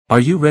Are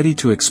you ready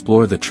to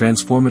explore the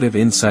transformative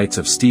insights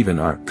of Stephen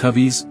R.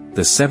 Covey's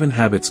The 7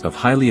 Habits of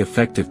Highly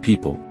Effective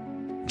People?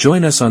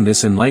 Join us on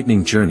this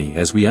enlightening journey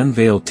as we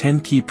unveil 10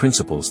 key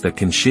principles that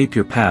can shape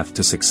your path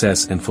to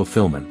success and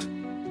fulfillment.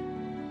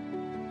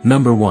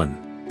 Number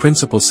 1.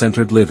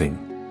 Principle-centered living.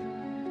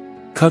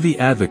 Covey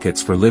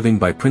advocates for living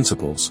by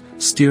principles,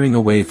 steering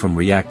away from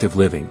reactive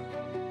living.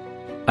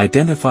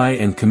 Identify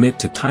and commit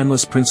to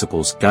timeless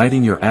principles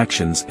guiding your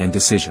actions and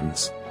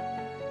decisions.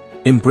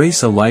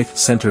 Embrace a life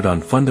centered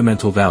on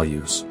fundamental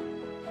values.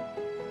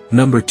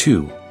 Number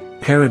 2.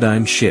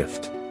 Paradigm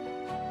shift.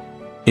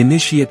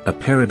 Initiate a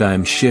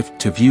paradigm shift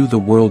to view the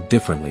world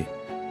differently.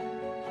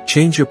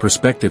 Change your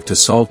perspective to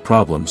solve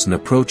problems and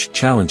approach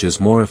challenges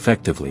more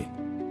effectively.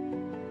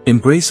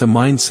 Embrace a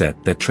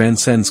mindset that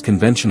transcends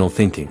conventional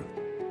thinking.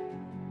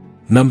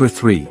 Number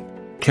 3.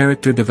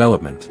 Character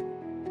development.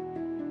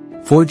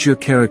 Forge your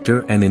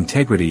character and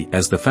integrity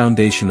as the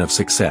foundation of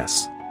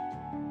success.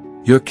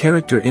 Your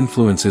character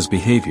influences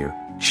behavior,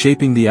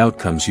 shaping the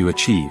outcomes you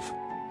achieve.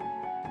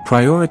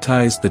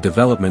 Prioritize the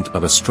development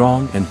of a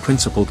strong and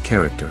principled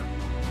character.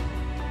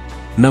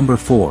 Number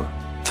 4.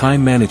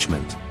 Time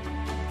management.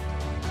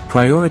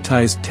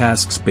 Prioritize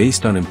tasks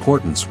based on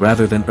importance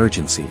rather than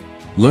urgency.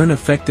 Learn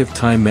effective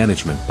time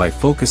management by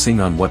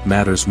focusing on what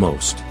matters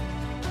most.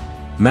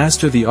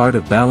 Master the art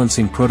of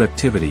balancing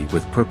productivity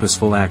with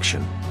purposeful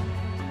action.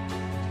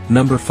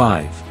 Number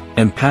 5.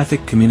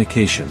 Empathic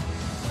communication.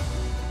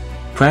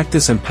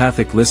 Practice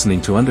empathic listening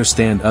to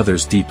understand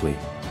others deeply.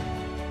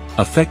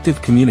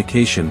 Effective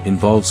communication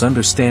involves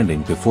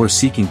understanding before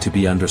seeking to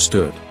be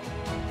understood.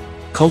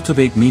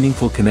 Cultivate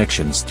meaningful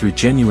connections through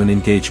genuine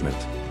engagement.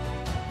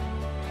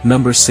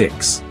 Number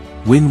 6.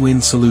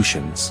 Win-win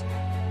solutions.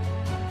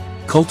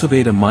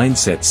 Cultivate a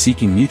mindset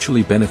seeking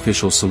mutually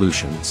beneficial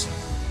solutions.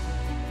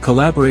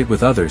 Collaborate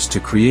with others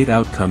to create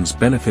outcomes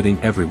benefiting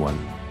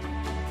everyone.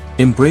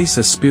 Embrace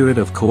a spirit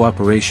of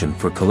cooperation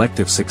for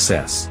collective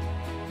success.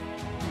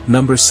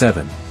 Number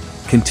 7.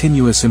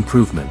 Continuous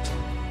improvement.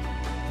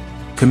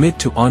 Commit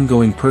to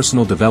ongoing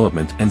personal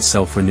development and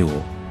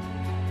self-renewal.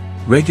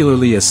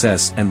 Regularly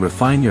assess and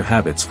refine your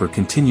habits for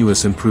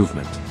continuous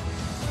improvement.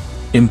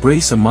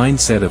 Embrace a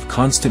mindset of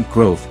constant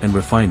growth and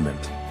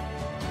refinement.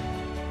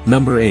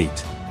 Number 8.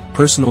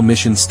 Personal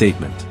mission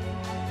statement.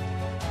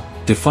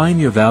 Define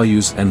your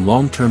values and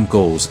long-term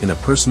goals in a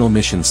personal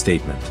mission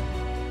statement.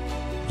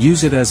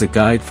 Use it as a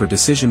guide for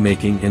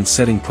decision-making and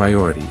setting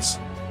priorities.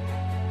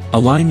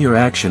 Align your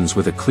actions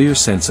with a clear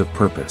sense of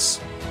purpose.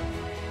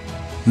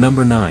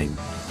 Number 9.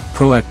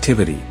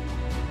 Proactivity.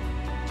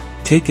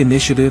 Take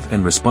initiative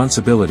and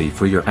responsibility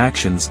for your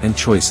actions and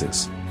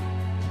choices.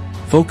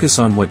 Focus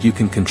on what you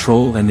can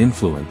control and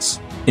influence,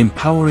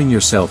 empowering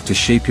yourself to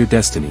shape your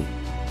destiny.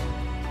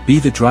 Be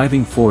the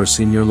driving force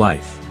in your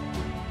life.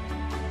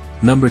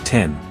 Number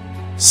 10.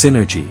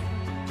 Synergy.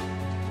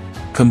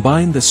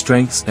 Combine the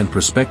strengths and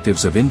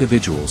perspectives of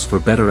individuals for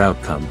better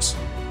outcomes.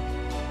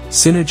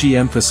 Synergy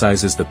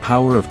emphasizes the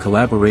power of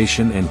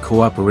collaboration and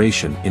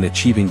cooperation in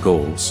achieving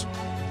goals.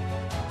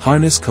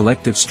 Harness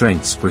collective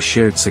strengths for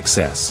shared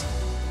success.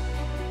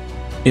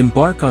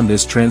 Embark on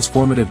this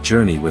transformative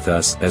journey with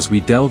us as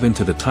we delve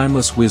into the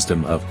timeless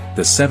wisdom of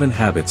the 7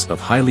 Habits of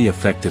Highly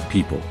Effective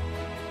People.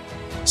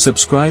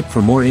 Subscribe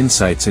for more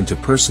insights into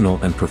personal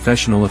and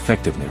professional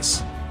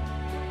effectiveness.